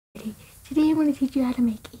Today I'm going to teach you how to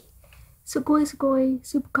make a sugoi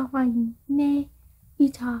super kawaii ne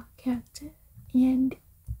UTAU character, and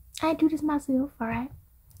I do this myself. Alright.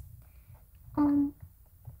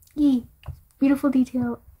 Yeah, beautiful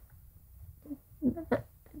detail.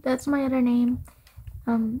 That's my other name.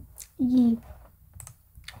 Yeah.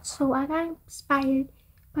 So I got inspired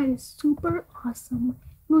by this super awesome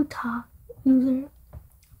UTAU user,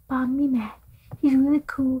 banbe. He's really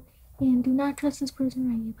cool, and do not trust this person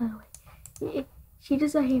right here, by the way. She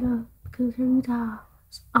just a hater because her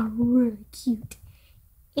UTAUs are really cute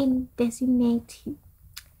and designated.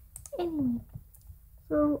 Anyway,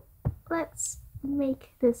 so let's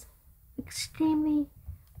make this extremely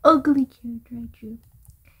ugly character I drew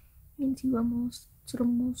into the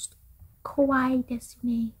most kawaii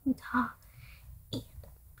designated UTAU.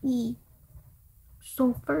 And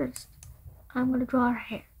so first, I'm gonna draw her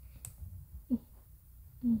hair.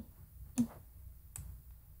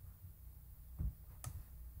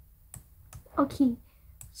 Okay,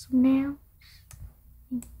 so now,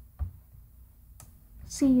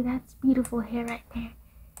 see, that's beautiful hair right there.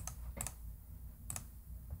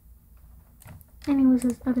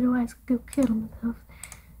 Anyways, otherwise I could kill myself.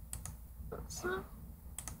 So,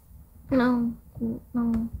 no.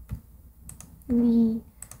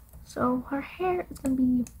 So her hair is gonna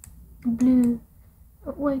be blue.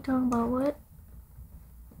 Wait, talking about what?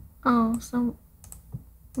 Oh, so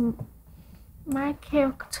my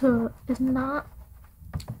character is not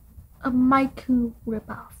a MAeK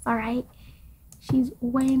ripoff, alright? She's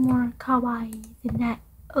way more kawaii than that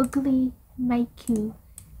ugly MAeK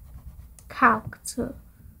character.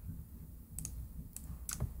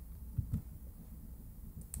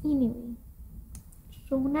 Anyway,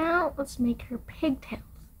 so now let's make her pigtails.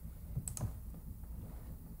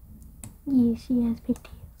 Yeah, she has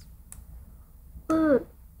pigtails. Look,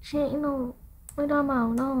 she ain't no, what am I?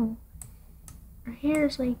 No. Her hair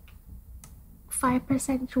is like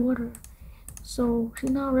 5% shorter, so she's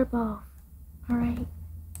not a ripoff. Alright?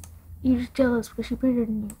 You're just jealous because she's prettier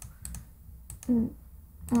than you.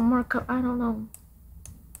 And more cup, I don't know.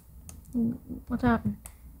 What's happened?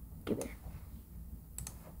 Get there.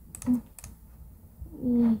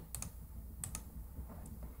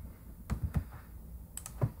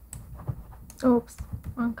 Oops,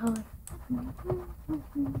 wrong color.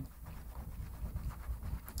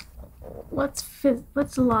 What's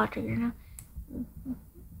the logic here now?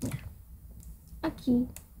 Yeah. Okay.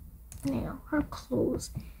 Now her clothes.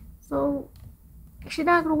 So she's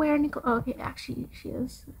not gonna wear any clothes. Oh, okay, actually she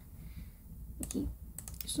is. Okay.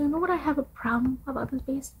 So you know what I have a problem about this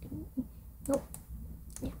base? Nope.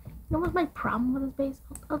 Yeah. You know what's my problem with this base?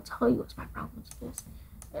 I'll tell you what's my problem with this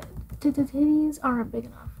base. The titties aren't big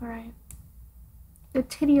enough, alright? The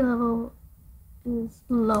titty level is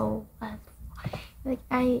low. Like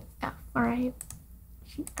alright?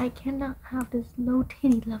 I cannot have this low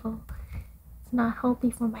titty level. It's not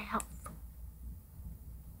healthy for my health.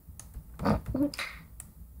 What?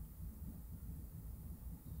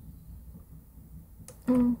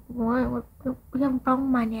 We have a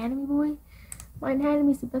problem with my anatomy, boy? My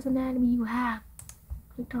anatomy is the best anatomy you have.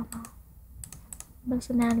 What are you talking about? Best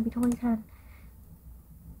anatomy 2010.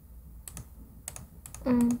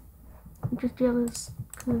 I'm just jealous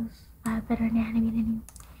because I have better anatomy than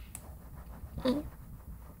you.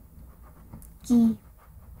 Yeah.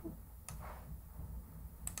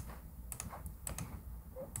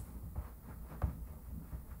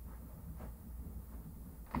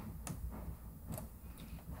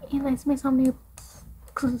 And let's make some nipples,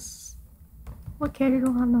 cause what character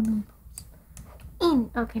don't have no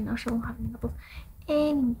nipples? Okay, no, she won't have nipples.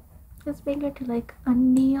 And let's make her to like a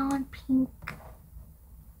neon pink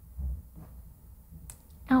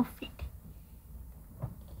outfit.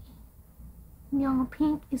 Neon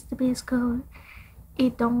pink is the best color.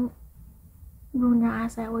 It don't ruin your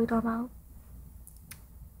eyes that way. Talking about.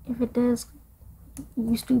 If it does,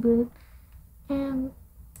 you stupid. And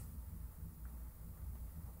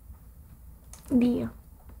yeah.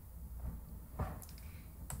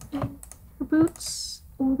 And her boots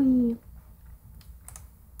will be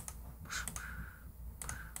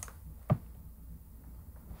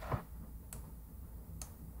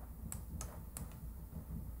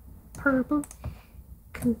purple,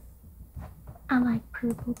 cause I like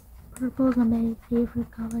purple. Purple is my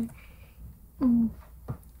favorite color.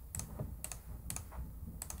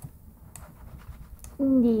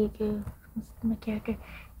 There you go. That's my character.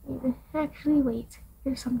 Actually, wait.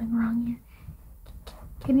 There's something wrong here.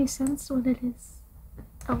 Can you sense what it is?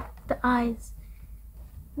 Oh, the eyes.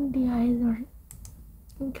 The eyes aren't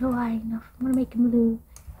kawaii enough. I'm gonna make them blue.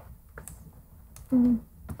 And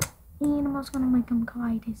I'm also gonna make them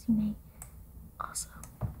kawaii Disney.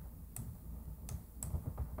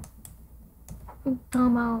 talking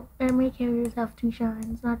about anime characters have 2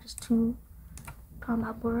 shines, not just 2. Talking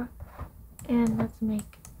about Bora. And let's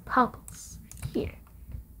make Pebbles here.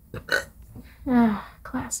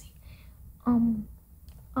 Classy.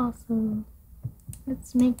 Also,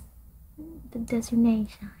 let's make the Designate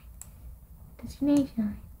shine. Designate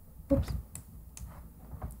shine. Oops.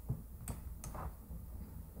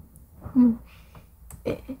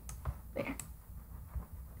 There.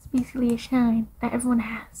 It's basically a shine that everyone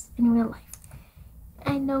has in real life.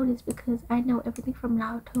 I know this because I know everything from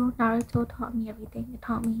Naruto. Naruto taught me everything. It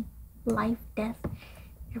taught me life, death,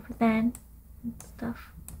 everything, and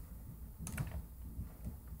stuff.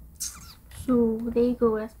 So there you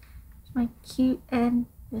go. That's my cute and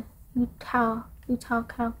UTAU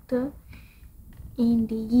character in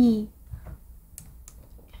the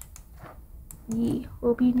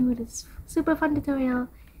Hope you knew this super fun tutorial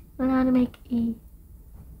on how to make a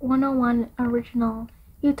 101 original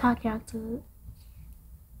UTAU character.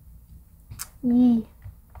 Be